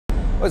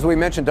As we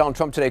mentioned, Donald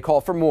Trump today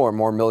called for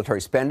more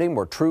military spending,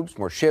 more troops,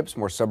 more ships,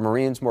 more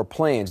submarines, more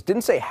planes.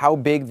 Didn't say how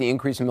big the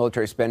increase in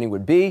military spending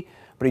would be,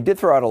 but he did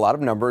throw out a lot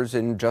of numbers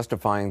in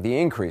justifying the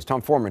increase.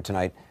 Tom Foreman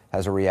tonight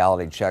has a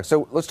reality check.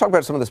 So let's talk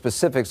about some of the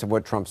specifics of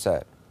what Trump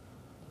said.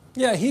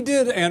 Yeah, he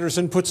did,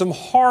 Anderson, put some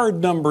hard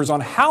numbers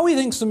on how he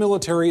thinks the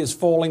military is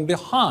falling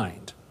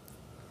behind.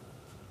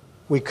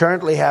 We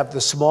currently have the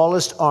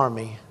smallest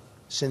army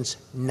since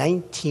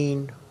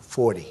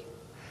 1940.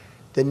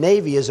 The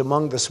Navy is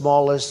among the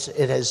smallest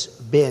it has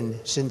been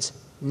since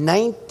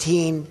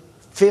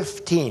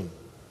 1915.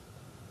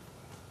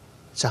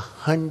 It's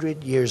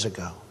 100 years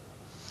ago.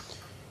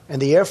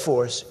 And the Air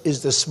Force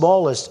is the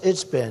smallest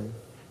it's been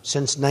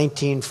since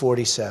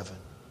 1947.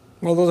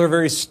 Well, those are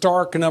very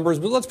stark numbers,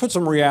 but let's put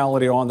some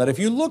reality on that. If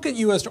you look at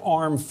U.S.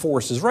 armed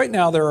forces, right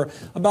now there are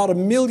about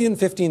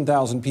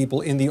 1,015,000 people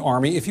in the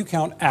Army. If you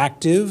count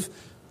active,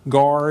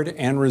 Guard,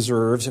 and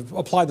reserves,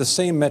 apply the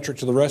same metric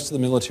to the rest of the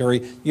military,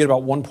 you get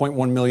about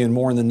 1.1 million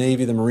more in the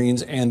Navy, the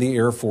Marines, and the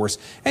Air Force.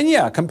 And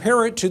yeah,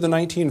 compare it to the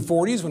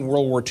 1940s when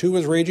World War II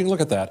was raging.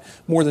 Look at that.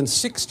 More than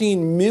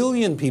 16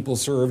 million people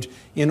served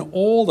in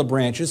all the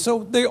branches,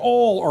 so they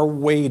all are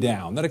way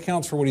down. That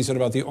accounts for what he said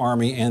about the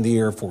Army and the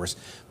Air Force.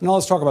 Now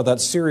let's talk about that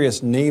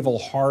serious naval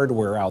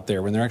hardware out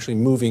there when they're actually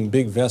moving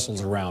big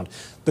vessels around.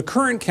 The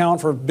current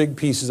count for big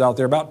pieces out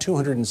there, about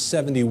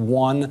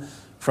 271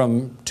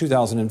 from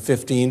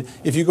 2015.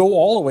 If you go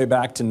all the way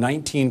back to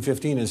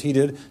 1915, as he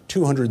did,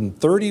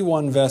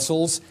 231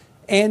 vessels.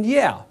 And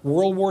yeah,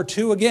 World War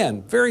II,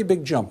 again, very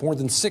big jump, more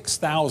than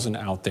 6,000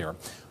 out there.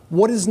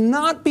 What is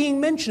not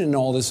being mentioned in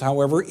all this,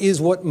 however,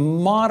 is what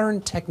modern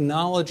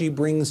technology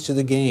brings to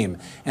the game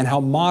and how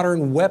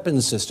modern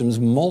weapon systems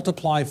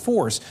multiply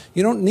force.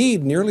 You don't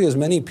need nearly as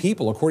many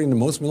people, according to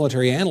most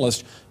military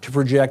analysts, to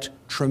project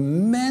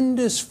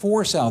tremendous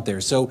force out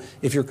there. So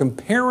if you're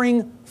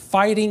comparing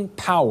fighting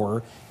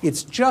power,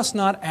 it's just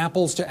not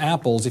apples to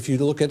apples if you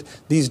look at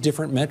these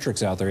different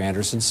metrics out there,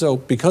 Anderson. So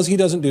because he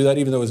doesn't do that,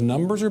 even though his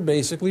numbers are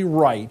basically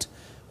right,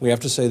 we have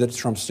to say that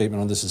Trump's statement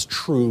on this is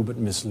true but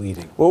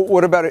misleading. Well,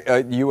 what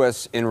about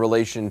U.S. in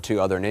relation to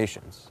other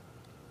nations?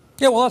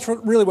 Yeah, well, that's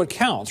really what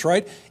counts,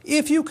 right?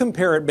 If you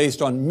compare it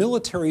based on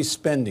military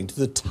spending to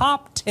the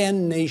top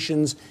 10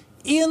 nations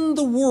in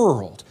the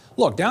world,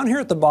 look, down here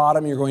at the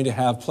bottom, you're going to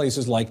have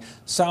places like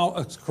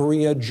South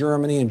Korea,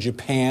 Germany, and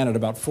Japan at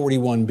about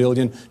 41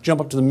 billion.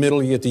 Jump up to the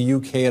middle, you get the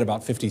UK at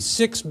about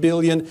 56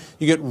 billion.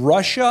 You get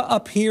Russia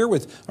up here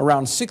with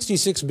around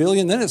 66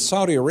 billion. Then it's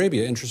Saudi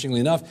Arabia,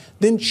 interestingly enough.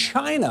 Then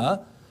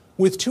China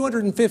with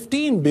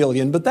 215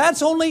 billion, but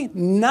that's only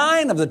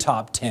 9 of the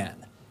top 10.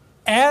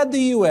 Add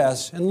the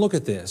U.S. and look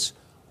at this.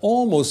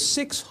 Almost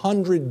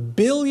 600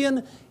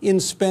 billion in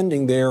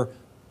spending there,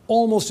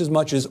 almost as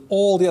much as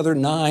all the other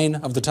 9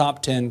 of the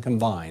top 10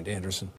 combined, Anderson.